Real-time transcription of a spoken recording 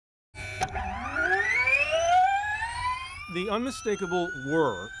The unmistakable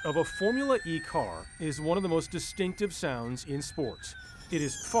whir of a Formula E car is one of the most distinctive sounds in sports. It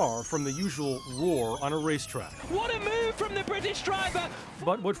is far from the usual roar on a racetrack. What a move from the British driver!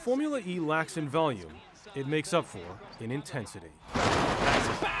 But what Formula E lacks in volume, it makes up for in intensity.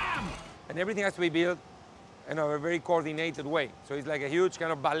 Bam! And everything has to be built in a very coordinated way. So it's like a huge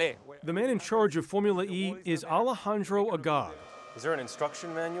kind of ballet. The man in charge of Formula E is Alejandro Agag. Is there an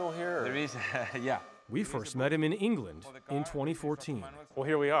instruction manual here? There is, yeah. We first met him in England in 2014. Well,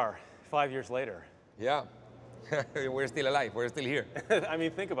 here we are, 5 years later. Yeah. We're still alive, we're still here. I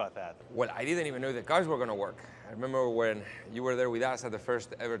mean, think about that. Well, I didn't even know the cars were gonna work. I remember when you were there with us at the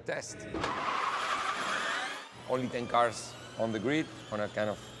first ever test. Only 10 cars on the grid, on a kind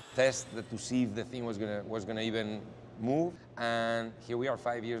of test to see if the thing was gonna even move. And here we are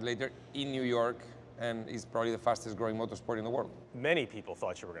 5 years later in New York, and it's probably the fastest growing motorsport in the world. Many people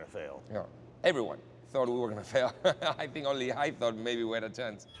thought you were going to fail. Yeah, everyone thought we were gonna fail. I think only I thought maybe we had a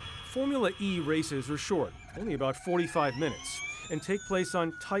chance. Formula E races are short, only about 45 minutes, and take place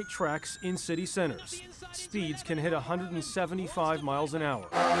on tight tracks in city centers. Speeds can hit 175 miles an hour.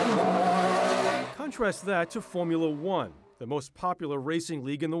 Contrast that to Formula One, the most popular racing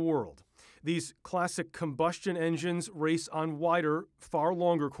league in the world. These classic combustion engines race on wider, far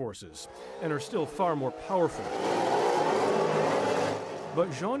longer courses, and are still far more powerful.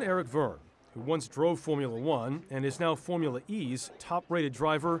 But Jean-Eric Vergne, who once drove Formula One and is now Formula E's top-rated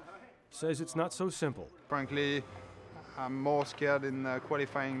driver, says it's not so simple. Frankly, I'm more scared in the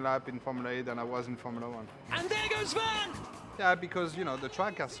qualifying lap in Formula E than I was in Formula One. And there goes Vergne! Yeah, because, you know, the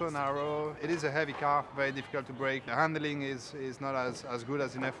track is so narrow, it is a heavy car, very difficult to brake. The handling is not as good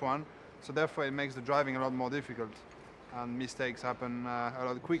as in F1, so therefore it makes the driving a lot more difficult, and mistakes happen a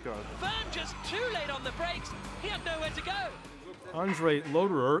lot quicker. Vergne just too late on the brakes, he had nowhere to go. Andre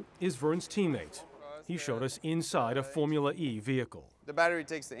Loderer is Vergne's teammate. He showed us inside a Formula E vehicle. The battery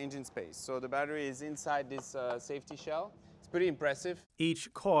takes the engine space, so the battery is inside this safety shell. It's pretty impressive.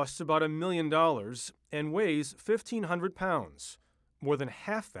 Each costs about $1 million and weighs 1,500 pounds. More than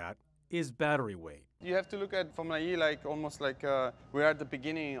half that is battery weight. You have to look at Formula E like almost like we're at the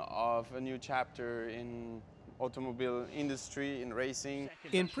beginning of a new chapter in automobile industry, in racing.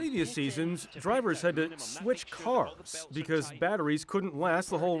 In previous seasons, drivers had to switch cars because batteries couldn't last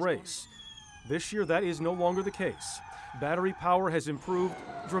the whole race. This year, that is no longer the case. Battery power has improved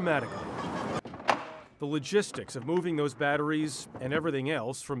dramatically. The logistics of moving those batteries and everything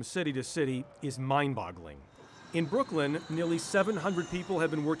else from city to city is mind-boggling. In Brooklyn, nearly 700 people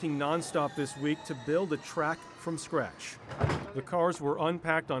have been working nonstop this week to build a track from scratch. The cars were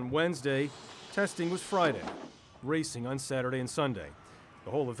unpacked on Wednesday, testing was Friday, racing on Saturday and Sunday. The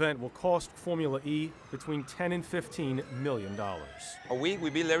whole event will cost Formula E between $10 and $15 million. A week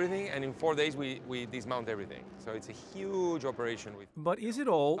we build everything, and in 4 days we dismount everything. So it's a huge operation. But is it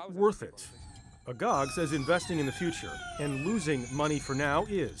all worth it? Agag says investing in the future and losing money for now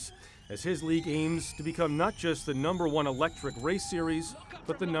is, as his league aims to become not just the #1 electric race series,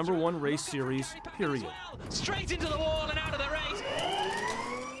 but the #1 race series, period. Straight into the wall and out of the race.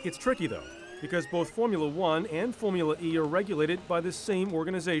 It's tricky though, because both Formula One and Formula E are regulated by the same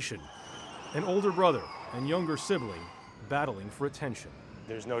organization. An older brother and younger sibling battling for attention.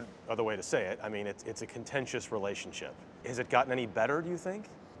 There's no other way to say it. I mean, it's a contentious relationship. Has it gotten any better, do you think?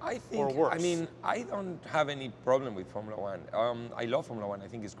 I think, or worse? I mean, I don't have any problem with Formula One. I love Formula One, I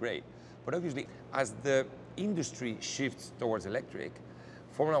think it's great. But obviously, as the industry shifts towards electric,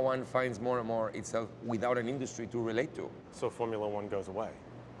 Formula One finds more and more itself without an industry to relate to. So Formula One goes away?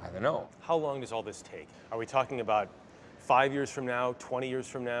 I don't know. How long does all this take? Are we talking about 5 years from now, 20 years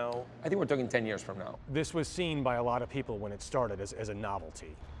from now? I think we're talking 10 years from now. This was seen by a lot of people when it started as a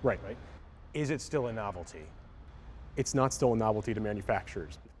novelty. Right. Is it still a novelty? It's not still a novelty to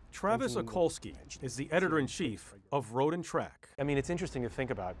manufacturers. Travis Okolski is the editor-in-chief of Road and Track. I mean, it's interesting to think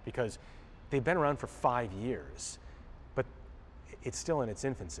about because they've been around for 5 years, but it's still in its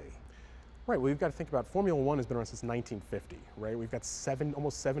infancy. Right, well, we've got to think about Formula One has been around since 1950, right? We've got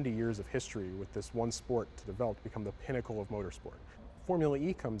almost 70 years of history with this one sport to develop to become the pinnacle of motorsport. Formula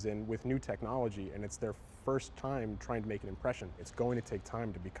E comes in with new technology, and it's their first time trying to make an impression. It's going to take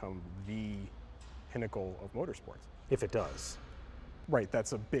time to become the pinnacle of motorsports. If it does. Right,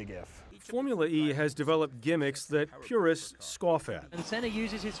 that's a big if. Formula E has developed gimmicks that purists scoff at. And Senna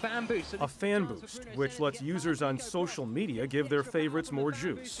uses his fan boost. A fan boost, which lets users on social media give their favorites more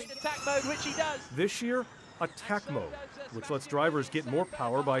juice. Attack mode, which he does. This year, attack mode, which lets drivers get more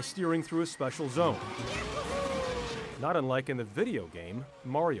power by steering through a special zone. Not unlike in the video game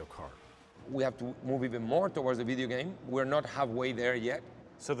Mario Kart. We have to move even more towards the video game. We're not halfway there yet.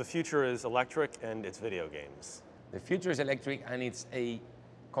 So the future is electric and it's video games. The future is electric, and it's a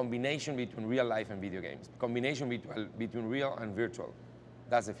combination between real life and video games. Combination between real and virtual.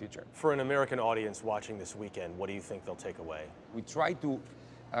 That's the future. For an American audience watching this weekend, what do you think they'll take away? We try to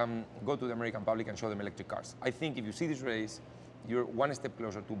go to the American public and show them electric cars. I think if you see this race, you're one step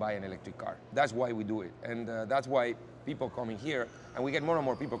closer to buy an electric car. That's why we do it. And that's why people coming here, and we get more and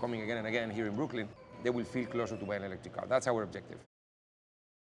more people coming again and again here in Brooklyn, they will feel closer to buy an electric car. That's our objective.